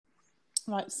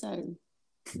Right, so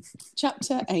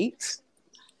chapter 8,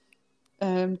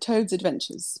 Toad's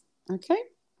Adventures. Okay?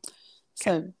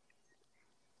 So,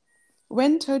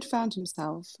 when Toad found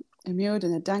himself immured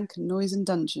in a dank and noisome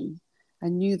dungeon,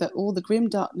 and knew that all the grim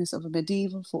darkness of a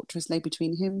medieval fortress lay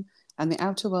between him and the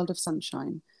outer world of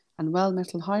sunshine and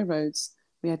well-metalled high roads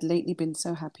where he had lately been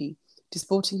so happy,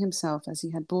 disporting himself as he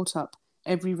had brought up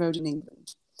every road in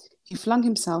England, he flung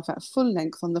himself at full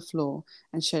length on the floor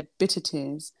and shed bitter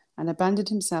tears, and abandoned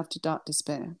himself to dark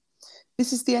despair.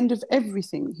 "This is the end of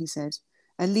everything," he said.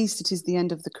 "At least it is the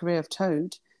end of the career of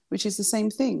Toad, which is the same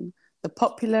thing. The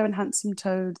popular and handsome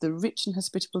Toad, the rich and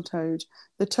hospitable Toad,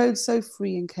 the Toad so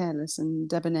free and careless and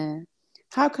debonair.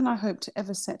 How can I hope to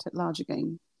ever set at large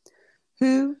again?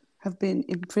 Who have been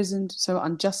imprisoned so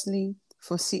unjustly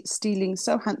for stealing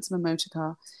so handsome a motor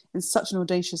car in such an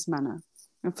audacious manner,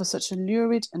 and for such a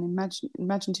lurid and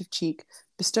imaginative cheek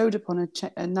bestowed upon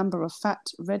a number of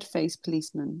fat, red-faced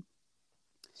policemen?"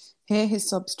 Here his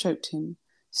sobs choked him.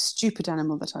 "Stupid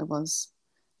animal that I was!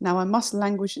 Now I must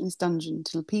languish in this dungeon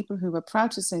till people who were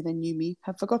proud to say they knew me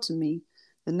have forgotten me,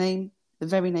 the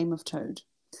very name of Toad.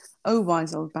 Oh,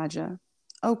 wise old badger!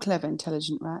 Oh, clever,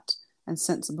 intelligent rat, and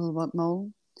sensible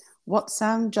mole! What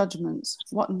sound judgments,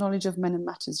 what knowledge of men and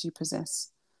matters you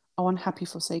possess! Oh, unhappy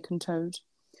forsaken Toad!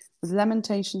 With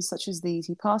lamentations such as these,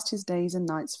 he passed his days and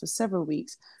nights for several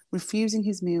weeks, refusing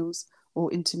his meals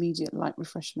or intermediate light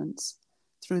refreshments.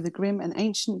 Through the grim and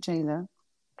ancient jailer,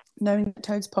 knowing that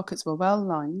Toad's pockets were well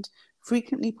lined,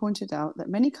 frequently pointed out that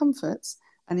many comforts,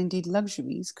 and indeed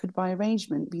luxuries, could by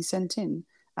arrangement be sent in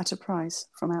at a price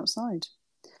from outside.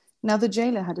 Now the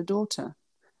jailer had a daughter,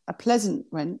 a pleasant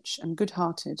wench and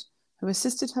good-hearted, who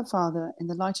assisted her father in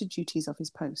the lighter duties of his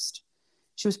post.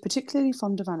 She was particularly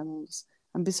fond of animals,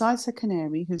 and besides her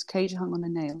canary, whose cage hung on a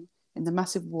nail in the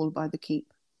massive wall by the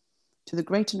keep, to the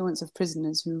great annoyance of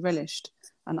prisoners who relished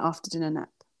an after-dinner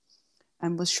nap,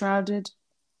 and was shrouded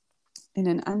in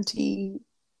an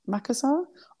anti-macassar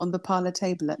on the parlour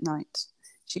table at night.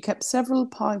 She kept several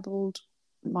piebald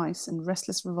mice and a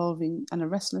restless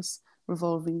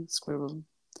revolving squirrel.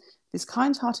 This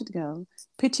kind-hearted girl,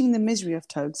 pitying the misery of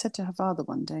Toad, said to her father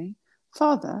one day,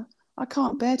 "Father, I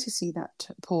can't bear to see that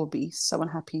poor beast so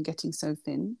unhappy and getting so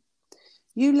thin.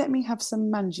 You let me have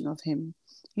some managing of him.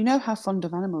 You know how fond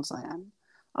of animals I am.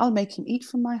 I'll make him eat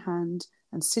from my hand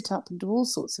and sit up and do all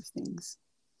sorts of things."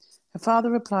 Her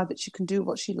father replied that she could do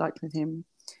what she liked with him.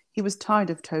 He was tired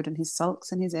of Toad and his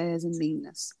sulks and his airs and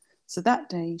meanness. So that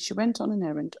day she went on an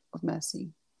errand of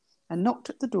mercy, and knocked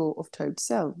at the door of Toad's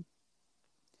cell.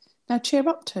 "Now cheer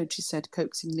up, Toad," she said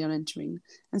coaxingly on entering,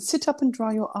 "and sit up and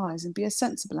dry your eyes and be a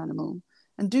sensible animal,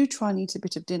 and do try and eat a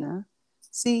bit of dinner.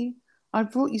 See,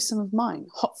 I've brought you some of mine,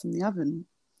 hot from the oven."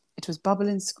 It was bubble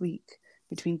and squeak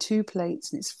between two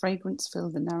plates, and its fragrance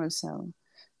filled the narrow cell.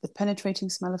 The penetrating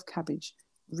smell of cabbage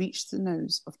reached the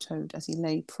nose of Toad as he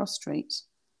lay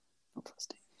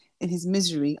in his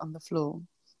misery on the floor,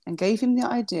 and gave him the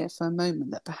idea for a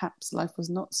moment that perhaps life was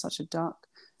not such a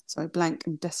blank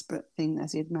and desperate thing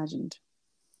as he had imagined.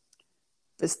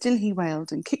 But still he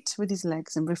wailed and kicked with his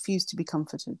legs and refused to be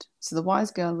comforted. So the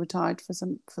wise girl retired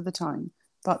for the time,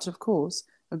 but, of course,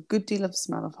 a good deal of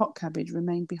smell of hot cabbage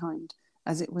remained behind,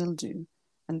 as it will do,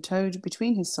 and Toad,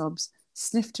 between his sobs,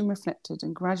 sniffed and reflected,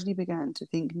 and gradually began to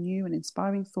think new and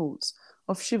inspiring thoughts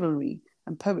of chivalry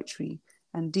and poetry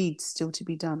and deeds still to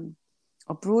be done,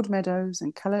 of broad meadows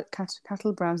and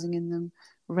cattle browsing in them,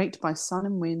 raked by sun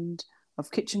and wind,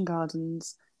 of kitchen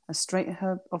gardens, of straight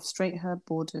herb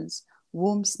borders,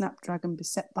 warm snapdragon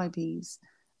beset by bees,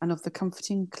 and of the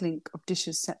comforting clink of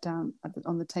dishes set down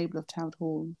on the table of Town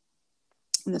Hall,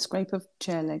 and the scrape of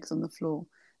chair legs on the floor,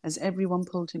 as every one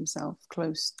pulled himself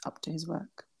close up to his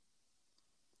work.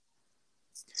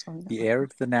 The air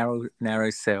of the narrow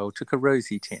cell took a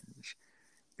rosy tinge.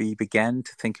 But he began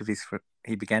to think of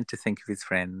his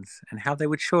friends, and how they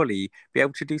would surely be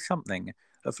able to do something,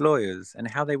 of lawyers, and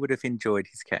how they would have enjoyed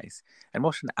his case, and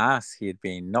what an ass he had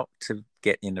been not to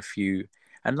get in a few.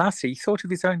 And lastly, he thought of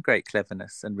his own great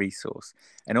cleverness and resource,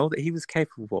 and all that he was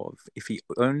capable of, if he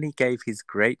only gave his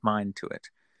great mind to it,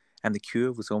 and the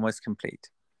cure was almost complete.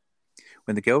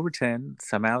 When the girl returned,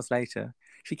 some hours later,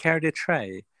 she carried a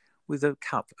tray with a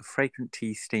cup of fragrant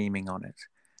tea steaming on it,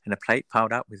 and a plate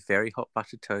piled up with very hot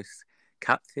buttered toast,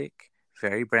 cut thick,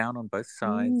 very brown on both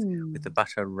sides, with the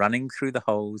butter running through the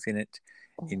holes in it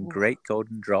in great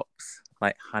golden drops,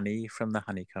 like honey from the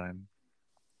honeycomb.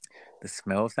 The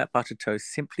smell of that buttered toast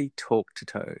simply talked to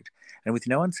Toad, and with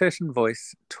no uncertain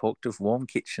voice talked of warm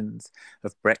kitchens,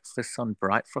 of breakfasts on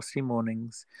bright frosty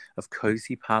mornings, of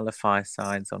cosy parlour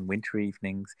firesides on winter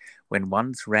evenings, when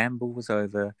one's ramble was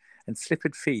over and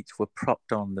slippered feet were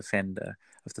propped on the fender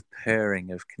of the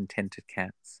purring of contented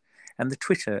cats and the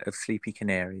twitter of sleepy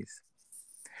canaries.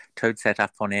 Toad sat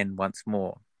up on end once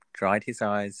more, dried his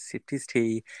eyes, sipped his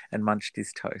tea, and munched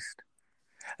his toast.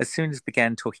 As soon as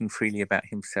began talking freely about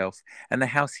himself and the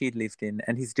house he had lived in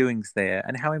and his doings there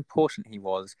and how important he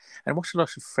was and what a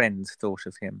lot of friends thought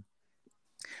of him.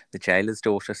 The jailer's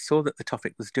daughter saw that the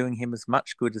topic was doing him as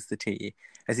much good as the tea,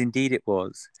 as indeed it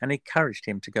was, and encouraged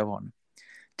him to go on.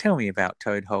 "Tell me about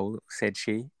Toad Hole," said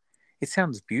she. "It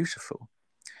sounds beautiful."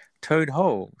 "Toad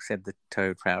Hole," said the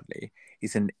toad proudly,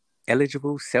 "is an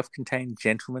eligible, self-contained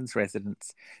gentleman's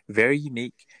residence, very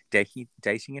unique,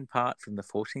 dating in part from the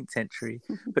 14th century,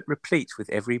 but replete with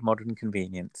every modern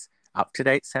convenience.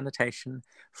 Up-to-date sanitation,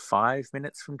 5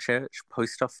 minutes from church,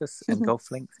 post office, and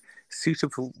golf links,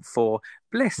 suitable for—"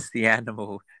 "Bless the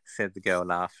animal," said the girl,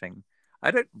 laughing.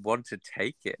 "I don't want to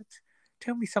take it.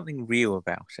 Tell me something real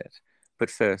about it. But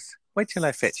first, wait till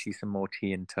I fetch you some more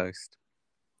tea and toast."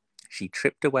 She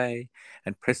tripped away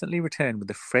and presently returned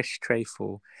with a fresh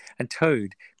trayful, and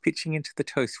Toad, pitching into the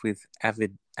toast with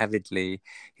avidly,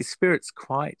 his spirits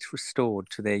quite restored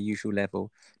to their usual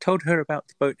level, told her about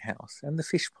the boathouse and the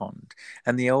fish pond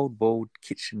and the old walled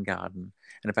kitchen garden,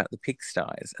 and about the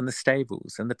pigsties and the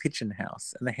stables and the pigeon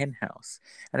house and the hen house,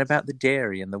 and about the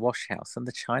dairy and the wash house and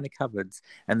the china cupboards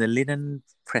and the linen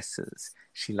presses.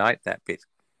 She liked that bit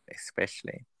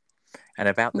especially. And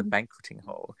about the banqueting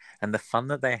hall, and the fun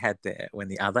that they had there when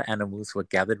the other animals were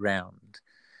gathered round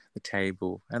the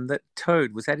table, and that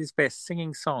Toad was at his best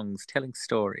singing songs, telling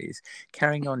stories,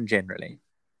 carrying on generally.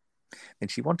 Then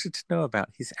she wanted to know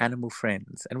about his animal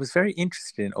friends, and was very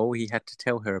interested in all he had to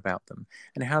tell her about them,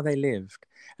 and how they lived,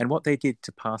 and what they did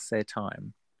to pass their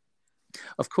time.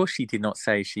 Of course, she did not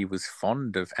say she was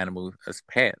fond of animals as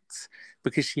pets,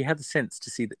 because she had the sense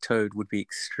to see that Toad would be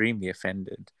extremely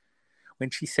offended. When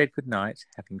she said good night,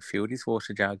 having filled his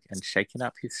water jug and shaken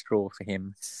up his straw for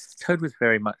him, Toad was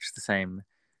very much the same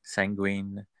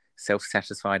sanguine,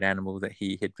 self-satisfied animal that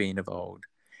he had been of old.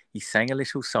 He sang a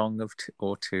little song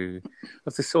or two,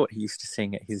 of the sort he used to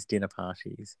sing at his dinner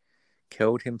parties,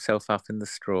 curled himself up in the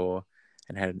straw,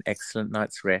 and had an excellent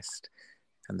night's rest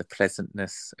and the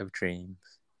pleasantness of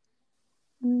dreams.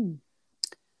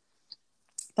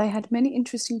 They had many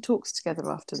interesting talks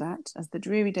together after that, as the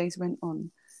dreary days went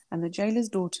on, and the jailer's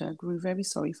daughter grew very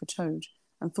sorry for Toad,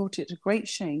 and thought it a great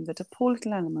shame that a poor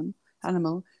little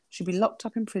animal should be locked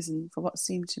up in prison for what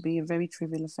seemed to be a very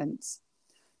trivial offence.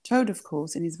 Toad, of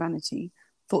course, in his vanity,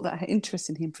 thought that her interest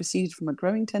in him proceeded from a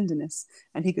growing tenderness,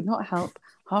 and he could not help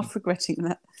half regretting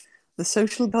that the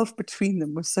social gulf between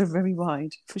them was so very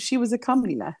wide, for she was a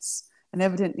comely lass, and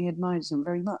evidently admired him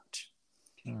very much.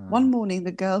 One morning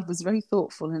the girl was very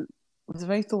thoughtful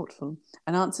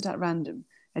and answered at random,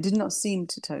 and did not seem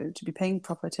to Toad to be paying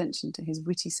proper attention to his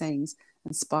witty sayings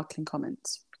and sparkling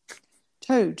comments.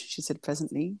 "Toad," she said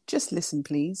presently, "just listen,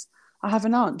 please. I have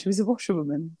an aunt who is a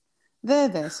washerwoman."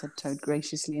 There, said Toad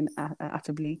graciously and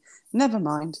affably. "Never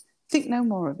mind. Think no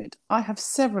more of it. I have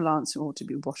several aunts who ought to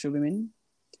be washerwomen."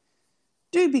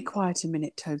 "Do be quiet a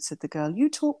minute, Toad," said the girl. "You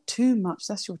talk too much.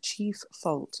 That's your chief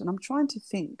fault. And I'm trying to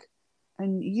think.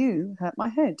 And you hurt my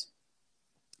head.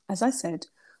 As I said,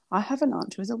 I have an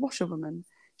aunt who is a washerwoman.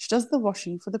 She does the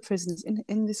washing for the prisoners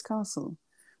in this castle.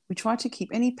 We try to keep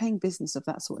any paying business of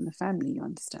that sort in the family, you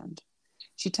understand.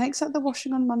 She takes out the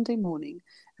washing on Monday morning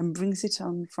and brings it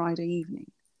on Friday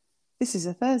evening. This is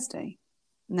a Thursday.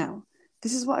 Now,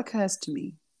 this is what occurs to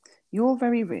me. You're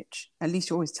very rich, at least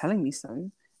you're always telling me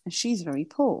so, and she's very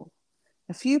poor.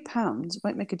 A few pounds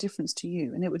won't make a difference to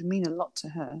you, and it would mean a lot to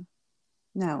her.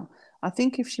 Now, I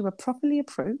think if she were properly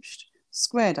approached,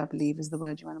 squared, I believe, is the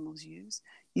word you animals use,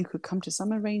 you could come to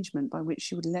some arrangement by which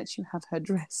she would let you have her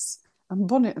dress and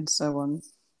bonnet and so on,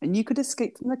 and you could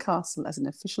escape from the castle as an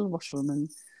official washerwoman.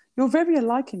 You're very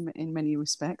alike in many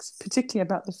respects, particularly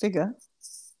about the figure."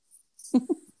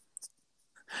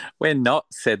 "We're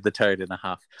not," said the Toad in a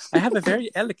huff. "I have a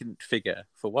very elegant figure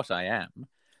for what I am.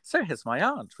 So has my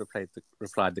aunt,"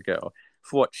 replied the girl,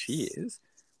 "for what she is.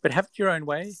 But have it your own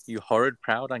way, you horrid,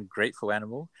 proud, ungrateful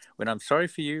animal, when I'm sorry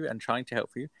for you and trying to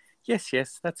help you."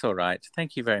 Yes, that's all right.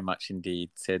 Thank you very much indeed,"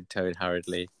 said Toad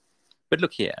hurriedly. "But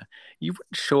look here, you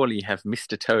wouldn't surely have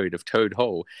Mr. Toad of Toad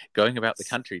Hall going about the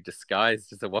country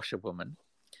disguised as a washerwoman?"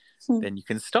 "Then you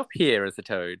can stop here as a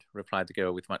toad," replied the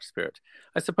girl with much spirit.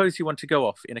 "I suppose you want to go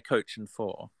off in a coach and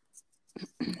four."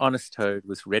 Honest Toad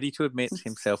was ready to admit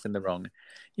himself in the wrong.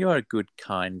 "You are a good,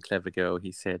 kind, clever girl,"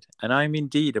 he said, "and I am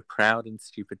indeed a proud and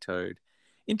stupid toad.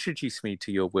 Introduce me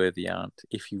to your worthy aunt,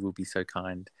 if you will be so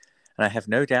kind, and I have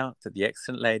no doubt that the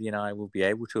excellent lady and I will be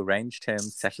able to arrange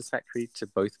terms satisfactory to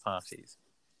both parties."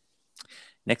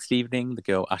 Next evening, the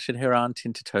girl ushered her aunt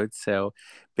into Toad's cell,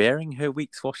 bearing her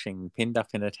week's washing pinned up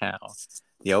in a towel.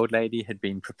 The old lady had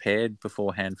been prepared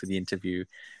beforehand for the interview,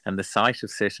 and the sight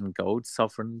of certain gold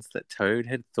sovereigns that Toad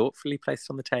had thoughtfully placed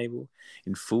on the table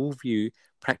in full view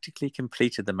practically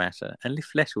completed the matter and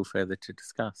left little further to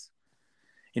discuss.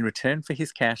 In return for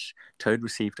his cash, Toad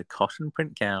received a cotton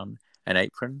print gown, an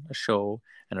apron, a shawl,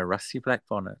 and a rusty black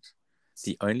bonnet.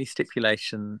 The only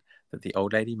stipulation that the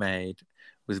old lady made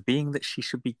was being that she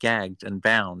should be gagged and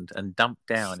bound and dumped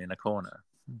down in a corner.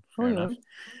 Fair enough.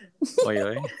 Oi,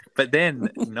 oi. But then,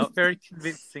 not very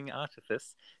convincing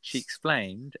artifice, she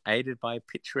explained, aided by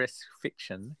picturesque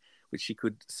fiction, which she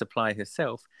could supply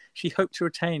herself, she hoped to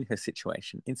retain her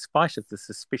situation in spite of the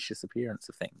suspicious appearance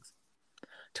of things.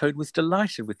 Toad was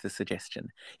delighted with the suggestion.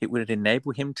 It would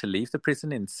enable him to leave the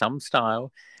prison in some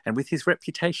style, and with his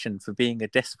reputation for being a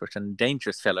desperate and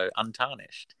dangerous fellow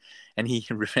untarnished. And he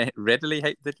readily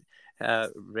helped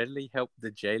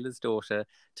the jailer's daughter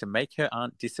to make her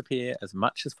aunt disappear as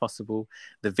much as possible,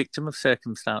 the victim of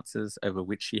circumstances over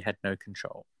which she had no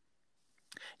control.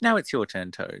 "Now it's your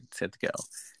turn, Toad," said the girl.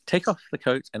 "Take off the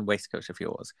coat and waistcoat of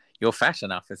yours. You're fat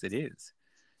enough as it is."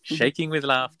 Shaking with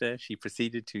laughter, she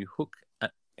proceeded to hook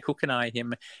and eye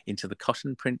him into the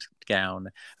cotton print gown,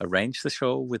 arranged the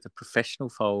shawl with a professional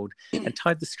fold, and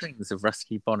tied the strings of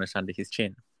rusty bonnet under his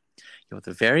chin. "You're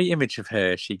the very image of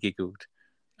her," she giggled.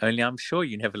 "Only I'm sure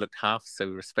you never looked half so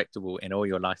respectable in all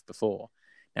your life before.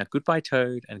 Now goodbye,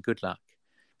 Toad, and good luck.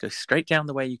 Go straight down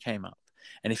the way you came up.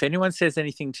 And if anyone says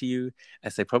anything to you,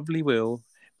 as they probably will,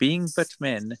 being but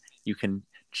men, you can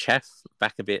chaff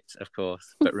back a bit, of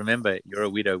course, but remember, you're a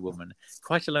widow woman,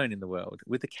 quite alone in the world,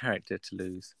 with a character to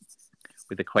lose."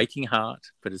 With a quaking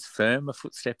heart, but as firm a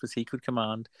footstep as he could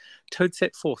command, Toad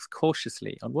set forth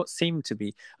cautiously on what seemed to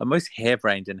be a most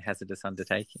harebrained and hazardous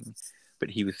undertaking.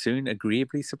 But he was soon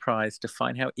agreeably surprised to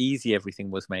find how easy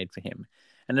everything was made for him,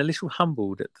 and a little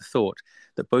humbled at the thought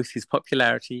that both his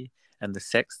popularity and the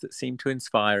sex that seemed to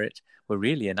inspire it were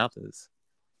really another's.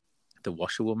 The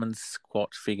washerwoman's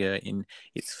squat figure in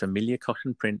its familiar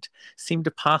cotton print seemed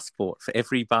a passport for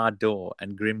every barred door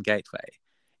and grim gateway.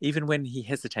 Even when he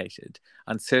hesitated,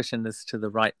 uncertain as to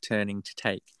the right turning to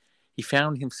take, he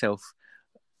found himself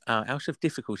out of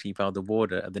difficulty by the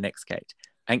warder at the next gate,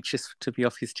 anxious to be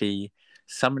off his tea,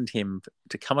 summoned him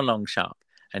to come along sharp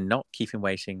and not keep him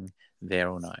waiting there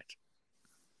all night.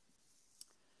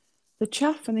 The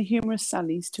chaff and the humorous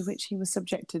sallies to which he was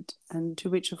subjected, and to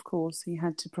which, of course, he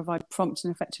had to provide prompt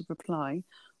and effective reply,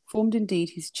 formed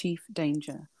indeed his chief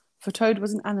danger. For Toad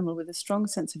was an animal with a strong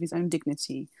sense of his own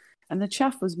dignity, and the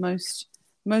chaff was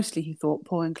mostly, he thought,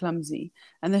 poor and clumsy,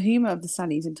 and the humour of the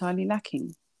sallies entirely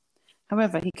lacking.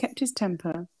 However, he kept his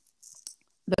temper,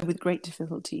 though with great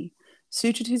difficulty,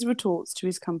 suited his retorts to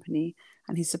his company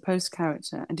and his supposed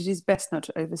character, and did his best not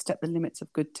to overstep the limits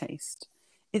of good taste.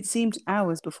 It seemed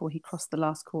hours before he crossed the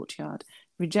last courtyard,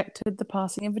 rejected the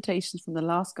passing invitations from the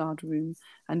last guard-room,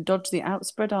 and dodged the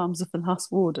outspread arms of the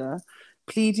last warder,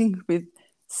 pleading with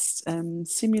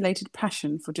simulated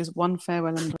passion for just one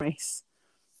farewell embrace.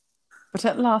 But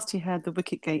at last he heard the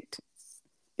wicket gate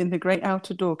in the great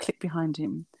outer door click behind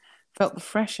him, felt the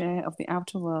fresh air of the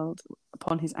outer world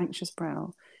upon his anxious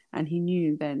brow, and he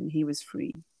knew then he was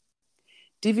free.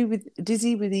 Dizzy with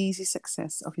the easy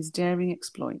success of his daring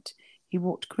exploit, he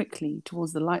walked quickly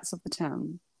towards the lights of the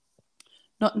town,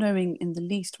 not knowing in the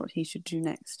least what he should do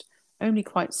next, only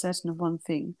quite certain of one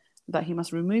thing, that he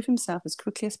must remove himself as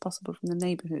quickly as possible from the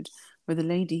neighbourhood where the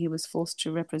lady he was forced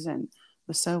to represent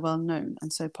was so well known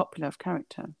and so popular of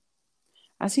character.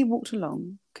 As he walked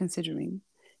along, considering,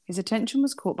 his attention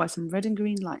was caught by some red and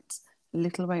green lights a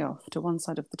little way off to one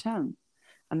side of the town,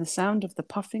 and the sound of the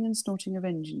puffing and snorting of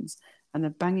engines and the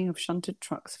banging of shunted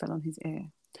trucks fell on his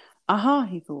ear. "Aha,"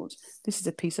 he thought, "this is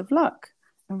a piece of luck.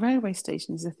 A railway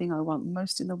station is the thing I want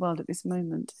most in the world at this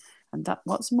moment, and that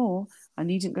what's more, I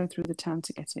needn't go through the town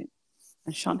to get it,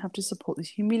 and shan't have to support this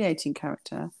humiliating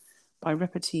character by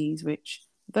repartees which,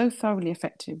 though thoroughly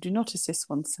effective, do not assist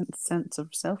one's sense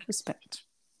of self-respect."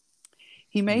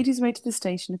 He made his way to the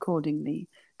station accordingly,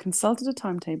 consulted a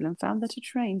timetable, and found that a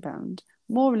train bound,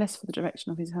 more or less for the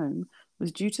direction of his home,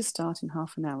 was due to start in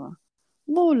half an hour.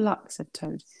 "More luck," said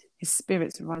Toad, his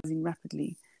spirits rising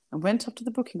rapidly, and went up to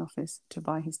the booking office to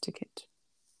buy his ticket.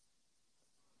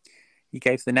 He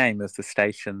gave the name of the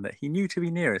station that he knew to be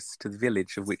nearest to the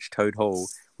village of which Toad Hall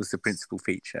was the principal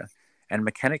feature, and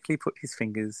mechanically put his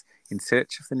fingers in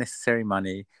search of the necessary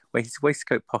money where his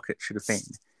waistcoat pocket should have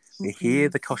been. Here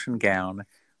the cotton gown,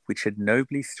 which had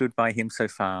nobly stood by him so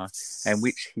far, and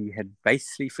which he had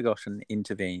basely forgotten,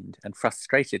 intervened, and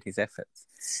frustrated his efforts.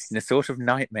 In a sort of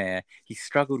nightmare, he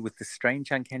struggled with the strange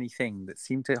uncanny thing that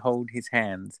seemed to hold his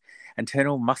hands, and turn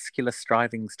all muscular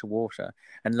strivings to water,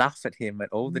 and laugh at him at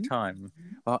all the time,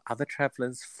 while other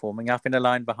travellers, forming up in a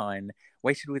line behind,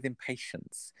 waited with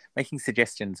impatience, making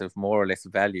suggestions of more or less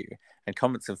value, and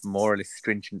comments of more or less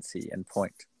stringency and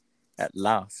point. At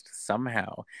last,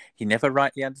 somehow, he never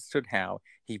rightly understood how,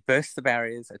 he burst the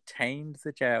barriers, attained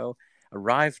the jail,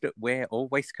 arrived at where all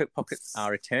waistcoat pockets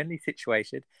are eternally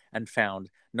situated, and found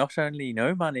not only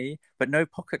no money, but no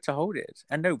pocket to hold it,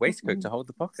 and no waistcoat to hold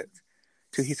the pocket.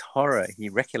 To his horror, he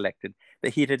recollected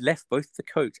that he had left both the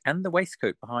coat and the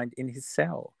waistcoat behind in his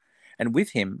cell, and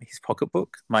with him his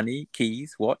pocketbook, money,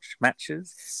 keys, watch,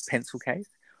 matches, pencil case,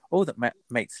 all that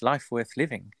makes life worth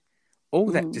living. All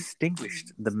that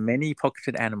distinguished the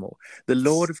many-pocketed animal, the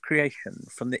lord of creation,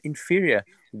 from the inferior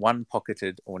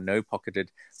one-pocketed or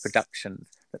no-pocketed productions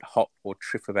that hop or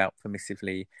trip about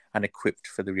permissively, unequipped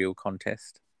for the real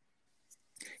contest.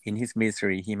 In his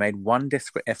misery, he made one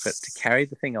desperate effort to carry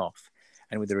the thing off,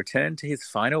 and with a return to his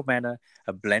fine old manner,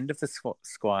 a blend of the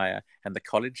squire and the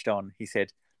college don, he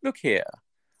said, "Look here,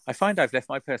 I find I've left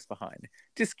my purse behind.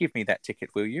 Just give me that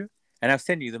ticket, will you? And I'll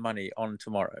send you the money on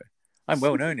tomorrow. I'm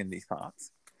well known in these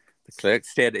parts." The clerk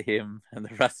stared at him and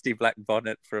the rusty black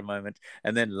bonnet for a moment,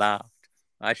 and then laughed.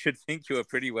 "I should think you are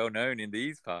pretty well known in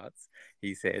these parts,"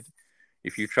 he said.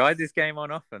 "If you've tried this game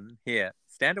on often, here,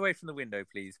 stand away from the window,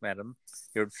 please, madam.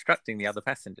 You're obstructing the other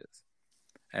passengers."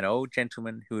 An old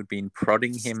gentleman who had been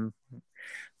prodding him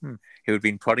in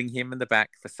the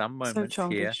back for some moments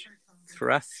here,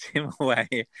 thrust him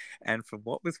away, and from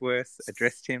what was worse,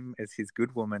 addressed him as his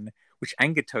good woman, which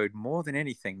angered Toad more than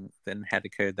anything that had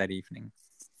occurred that evening.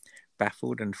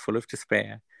 Baffled and full of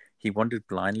despair, he wandered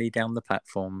blindly down the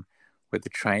platform where the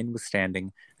train was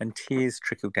standing, and tears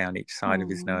trickled down each side of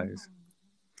his nose.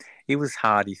 It was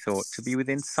hard, he thought, to be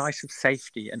within sight of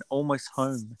safety and almost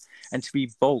home, and to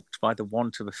be balked by the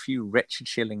want of a few wretched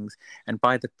shillings and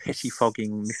by the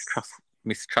pettifogging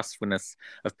mistrustfulness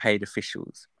of paid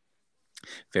officials.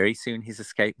 Very soon his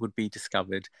escape would be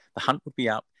discovered, the hunt would be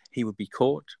up, he would be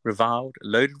caught, reviled,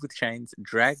 loaded with chains,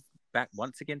 dragged back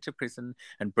once again to prison,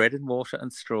 and bread and water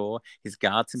and straw, his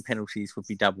guards and penalties would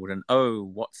be doubled, and oh,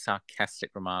 what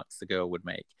sarcastic remarks the girl would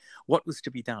make. What was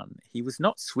to be done? He was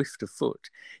not swift of foot.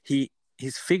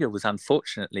 His figure was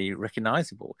unfortunately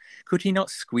recognisable. Could he not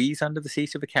squeeze under the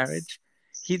seat of a carriage?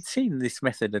 He had seen this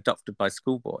method adopted by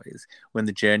schoolboys when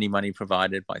the journey money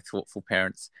provided by thoughtful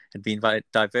parents had been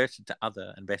diverted to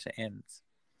other and better ends.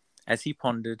 As he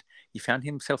pondered, he found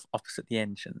himself opposite the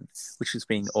engine, which was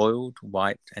being oiled,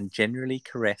 wiped, and generally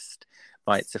caressed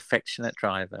by its affectionate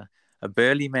driver, a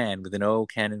burly man with an oil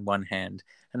can in one hand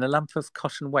and a lump of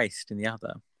cotton waste in the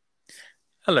other.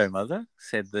 "Hello, mother,"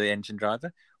 said the engine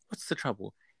driver. "What's the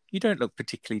trouble? You don't look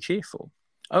particularly cheerful."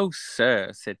 "Oh,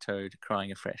 sir," said Toad,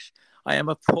 crying afresh, "I am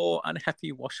a poor,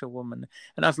 unhappy washerwoman,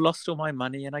 and I've lost all my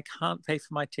money, and I can't pay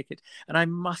for my ticket, and I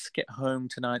must get home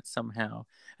tonight somehow,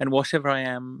 and whatever I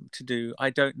am to do, I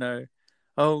don't know.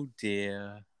 Oh,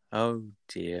 dear, oh,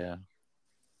 dear."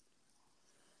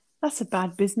 "That's a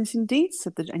bad business indeed,"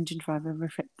 said the engine driver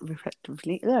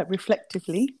reflectively.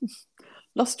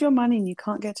 "Lost your money and you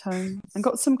can't get home, and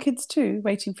got some kids too,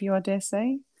 waiting for you, I dare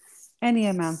say." "Any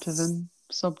amount of them,"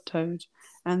 sobbed Toad,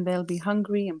 "and they'll be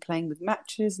hungry and playing with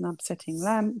matches and upsetting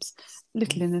lamps,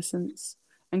 little innocents,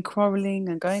 and quarrelling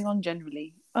and going on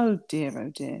generally. Oh dear, oh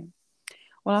dear."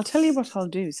 "Well, I'll tell you what I'll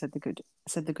do," said the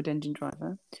good engine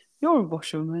driver. "You're a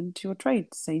washerwoman to your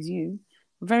trade, says you.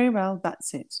 Very well,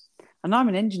 that's it. And I'm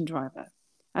an engine driver.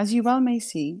 As you well may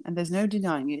see, and there's no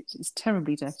denying it, it's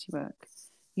terribly dirty work.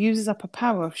 Uses up a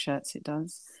power of shirts, it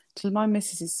does, till my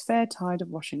missus is fair tired of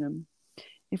washing 'em.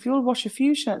 If you'll wash a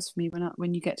few shirts for me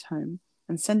when you get home,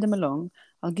 and send 'em along,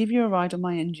 I'll give you a ride on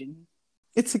my engine.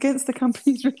 It's against the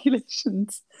company's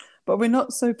regulations, but we're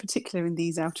not so particular in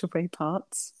these out-of-way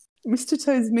parts." Mr.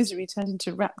 Toad's misery turned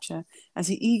into rapture as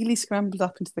he eagerly scrambled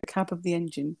up into the cab of the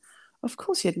engine. Of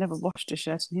course he had never washed a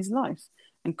shirt in his life,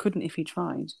 and couldn't if he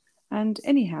tried, and,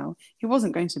 anyhow, he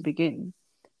wasn't going to begin.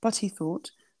 But he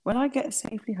thought, when I get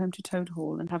safely home to Toad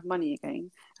Hall and have money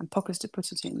again, and pockets to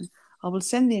put it in, I will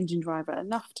send the engine driver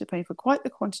enough to pay for quite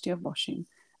the quantity of washing,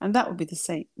 and that will be the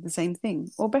same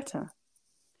thing, or better.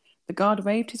 The guard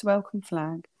waved his welcome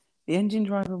flag, the engine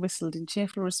driver whistled in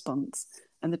cheerful response,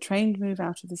 and the train moved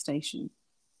out of the station.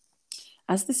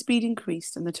 As the speed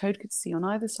increased and the Toad could see on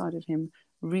either side of him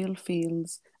real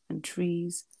fields and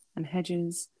trees and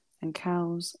hedges and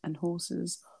cows and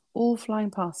horses, all flying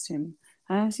past him,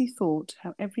 and as he thought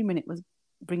how every minute was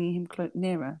bringing him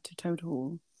nearer to Toad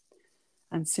Hall,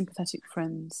 and sympathetic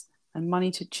friends, and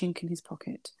money to chink in his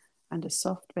pocket, and a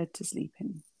soft bed to sleep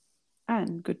in,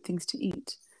 and good things to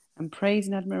eat, and praise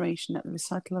and admiration at the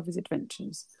recital of his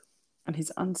adventures, and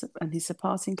his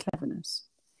surpassing cleverness.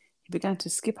 He began to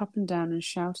skip up and down and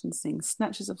shout and sing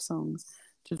snatches of songs,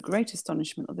 to the great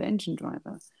astonishment of the engine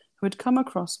driver, who had come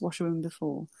across washerwomen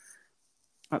before,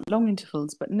 at long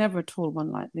intervals, but never at all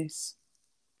one like this.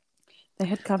 They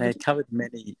had covered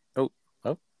many. Oh.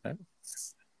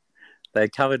 They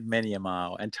had covered many a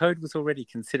mile, and Toad was already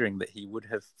considering that he would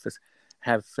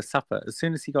have for supper as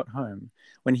soon as he got home,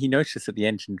 when he noticed that the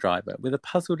engine driver, with a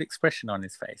puzzled expression on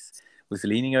his face, was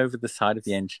leaning over the side of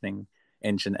the engine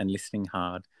and listening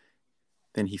hard.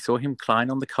 Then he saw him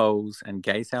climb on the coals and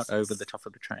gaze out over the top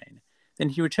of the train. Then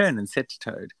he returned and said to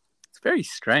Toad, "It's very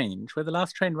strange. We're the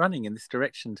last train running in this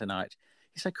direction tonight.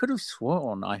 Yes, I could have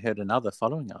sworn I heard another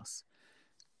following us."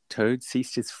 Toad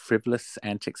ceased his frivolous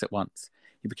antics at once.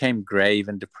 He became grave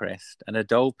and depressed, and a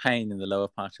dull pain in the lower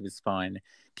part of his spine,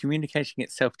 communicating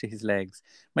itself to his legs,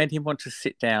 made him want to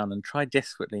sit down and try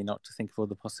desperately not to think of all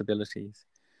the possibilities.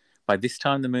 By this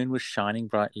time the moon was shining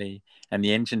brightly, and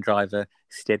the engine driver,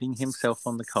 steadying himself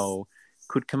on the coal,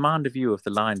 could command a view of the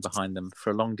line behind them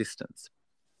for a long distance.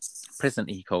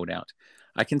 Presently he called out,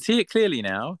 "I can see it clearly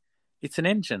now. It's an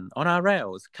engine on our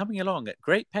rails, coming along at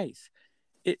great pace.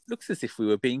 It looks as if we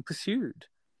were being pursued."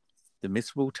 The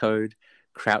miserable Toad,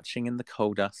 crouching in the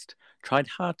coal dust, tried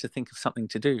hard to think of something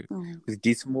to do, with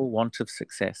dismal want of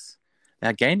success. "They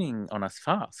are gaining on us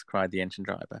fast," cried the engine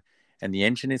driver, "and the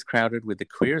engine is crowded with the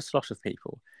queerest lot of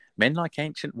people. Men like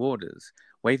ancient warders,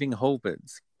 waving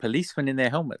halberds, policemen in their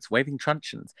helmets, waving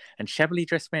truncheons, and shabbily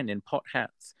dressed men in pot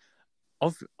hats.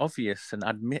 Obvious and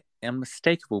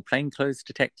unmistakable plainclothes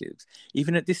detectives,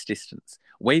 even at this distance,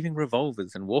 waving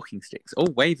revolvers and walking sticks,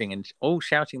 all waving and all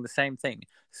shouting the same thing.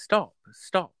 Stop,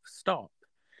 stop, stop."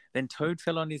 Then Toad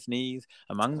fell on his knees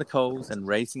among the coals and,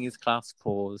 raising his clasped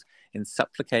paws, in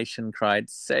supplication cried,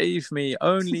 "Save me,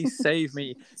 only save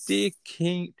me, dear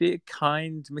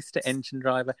kind Mr. Engine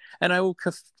Driver, and I will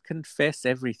confess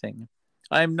everything.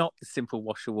 I am not the simple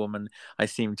washerwoman I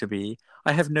seem to be.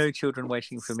 I have no children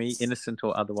waiting for me, innocent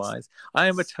or otherwise. I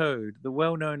am a Toad, the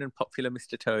well-known and popular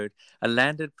Mr. Toad, a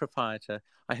landed proprietor.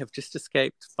 I have just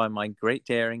escaped by my great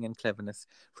daring and cleverness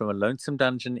from a lonesome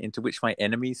dungeon into which my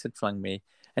enemies had flung me.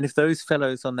 And if those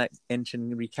fellows on that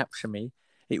engine recapture me,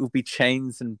 it will be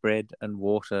chains and bread and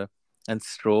water and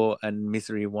straw and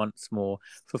misery once more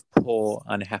for poor,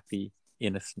 unhappy,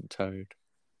 innocent Toad."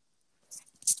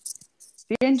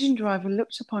 The engine driver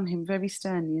looked upon him very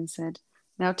sternly and said,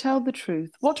 "Now tell the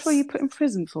truth. What were you put in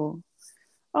prison for?"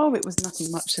 "Oh, it was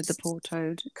nothing much," said the poor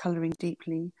Toad, colouring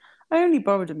deeply. "I only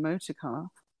borrowed a motor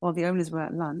car while the owners were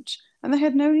at lunch, and they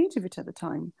had no need of it at the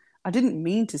time. I didn't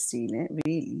mean to steal it,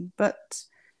 really, but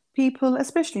people,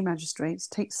 especially magistrates,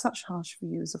 take such harsh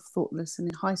views of thoughtless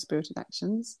and high-spirited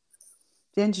actions."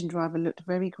 The engine driver looked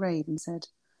very grave and said,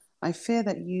 "I fear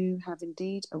that you have been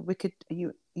indeed a wicked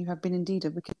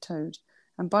Toad,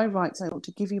 and by rights I ought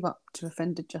to give you up to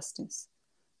offended justice.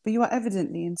 But you are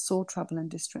evidently in sore trouble and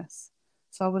distress,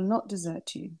 so I will not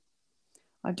desert you.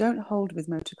 I don't hold with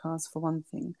motor cars for one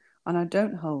thing, and I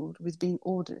don't hold with being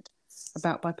ordered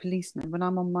about by policemen when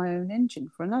I'm on my own engine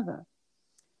for another.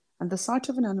 And the sight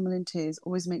of an animal in tears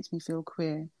always makes me feel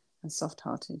queer and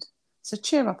soft-hearted. So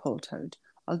cheer up, old Toad.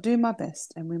 I'll do my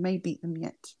best, and we may beat them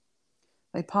yet."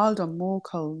 They piled on more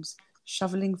coals,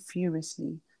 shovelling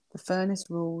furiously. The furnace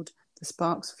roared, the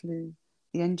sparks flew,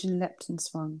 the engine leapt and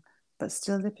swung, but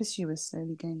still the pursuers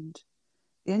slowly gained.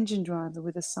 The engine driver,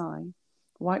 with a sigh,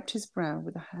 wiped his brow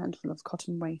with a handful of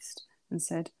cotton waste and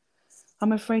said,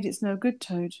 "I'm afraid it's no good,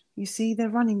 Toad. You see, they're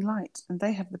running light, and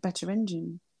they have the better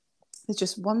engine. There's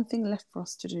just one thing left for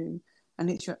us to do, and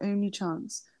it's your only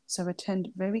chance, so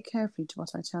attend very carefully to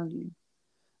what I tell you.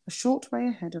 A short way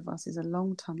ahead of us is a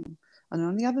long tunnel, and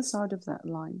on the other side of that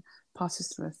line passes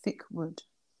through a thick wood.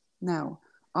 Now,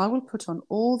 I will put on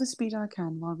all the speed I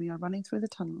can while we are running through the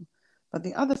tunnel, but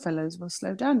the other fellows will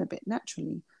slow down a bit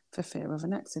naturally for fear of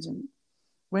an accident.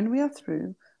 When we are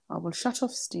through, I will shut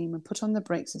off steam and put on the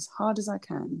brakes as hard as I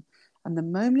can, and the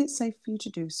moment it's safe for you to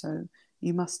do so,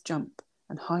 you must jump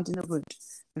and hide in the wood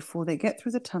before they get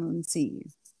through the tunnel and see you.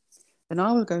 Then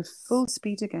I will go full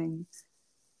speed again,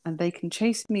 and they can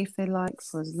chase me if they like,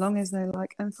 for as long as they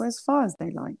like, and for as far as they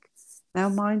like. Now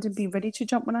mind and be ready to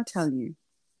jump when I tell you."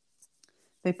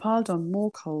 They piled on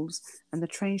more coals, and the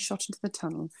train shot into the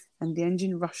tunnel, and the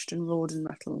engine rushed and roared and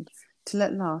rattled, till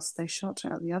at last they shot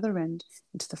out the other end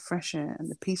into the fresh air and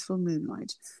the peaceful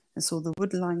moonlight, and saw the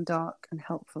wood lying dark and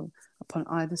helpful upon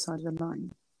either side of the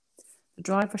line. The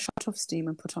driver shut off steam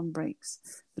and put on brakes.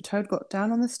 The Toad got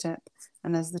down on the step,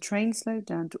 and as the train slowed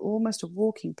down to almost a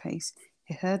walking pace,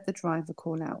 he heard the driver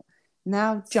call out,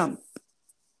 "Now jump!"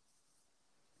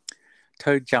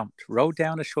 Toad jumped, rolled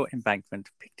down a short embankment,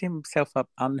 picked himself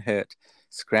up unhurt,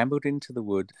 scrambled into the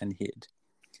wood and hid.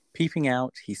 Peeping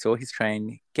out, he saw his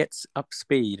train get up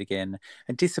speed again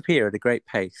and disappear at a great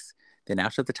pace. Then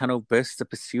out of the tunnel burst the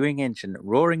pursuing engine,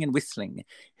 roaring and whistling,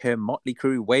 her motley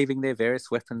crew waving their various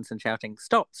weapons and shouting,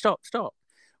 "Stop, stop, stop!"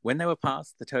 When they were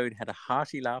past, the Toad had a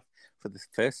hearty laugh for the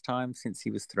first time since he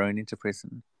was thrown into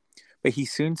prison. But he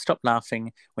soon stopped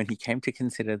laughing when he came to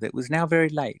consider that it was now very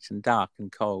late and dark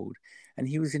and cold, and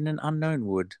he was in an unknown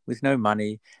wood, with no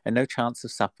money and no chance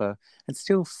of supper, and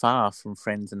still far from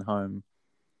friends and home.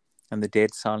 And the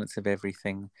dead silence of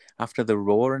everything, after the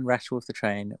roar and rattle of the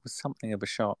train, was something of a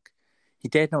shock. He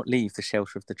dared not leave the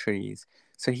shelter of the trees,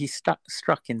 so he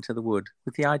struck into the wood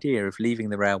with the idea of leaving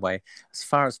the railway as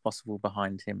far as possible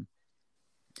behind him.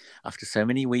 After so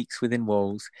many weeks within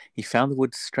walls, he found the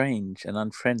wood strange and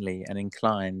unfriendly and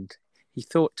inclined. He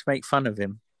thought to make fun of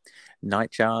him.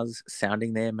 Nightjars,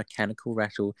 sounding their mechanical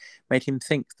rattle, made him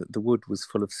think that the wood was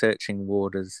full of searching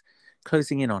warders,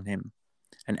 closing in on him.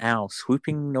 An owl,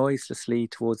 swooping noiselessly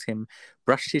towards him,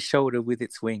 brushed his shoulder with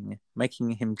its wing, making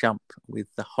him jump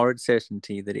with the horrid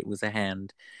certainty that it was a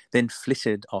hand, then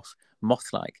flitted off,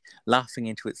 moth-like, laughing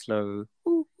into its low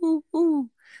 "ooh, ooh, ooh,"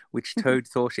 which Toad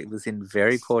thought it was in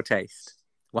very poor taste.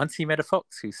 Once he met a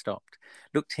fox who stopped,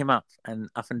 looked him up and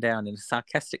down in a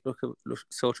sarcastic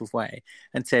sort of way,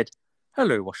 and said,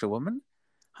 "Hello, washerwoman.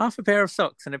 Half a pair of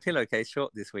socks and a pillowcase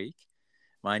short this week."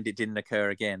 Mind it didn't occur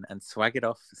again, and swaggered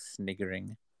off,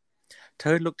 sniggering.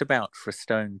 Toad looked about for a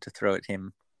stone to throw at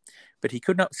him, but he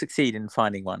could not succeed in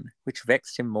finding one, which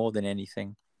vexed him more than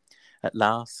anything. At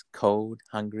last, cold,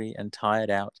 hungry, and tired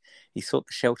out, he sought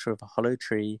the shelter of a hollow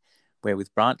tree, where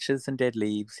with branches and dead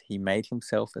leaves he made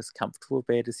himself as comfortable a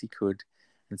bed as he could,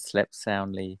 and slept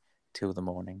soundly till the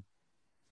morning.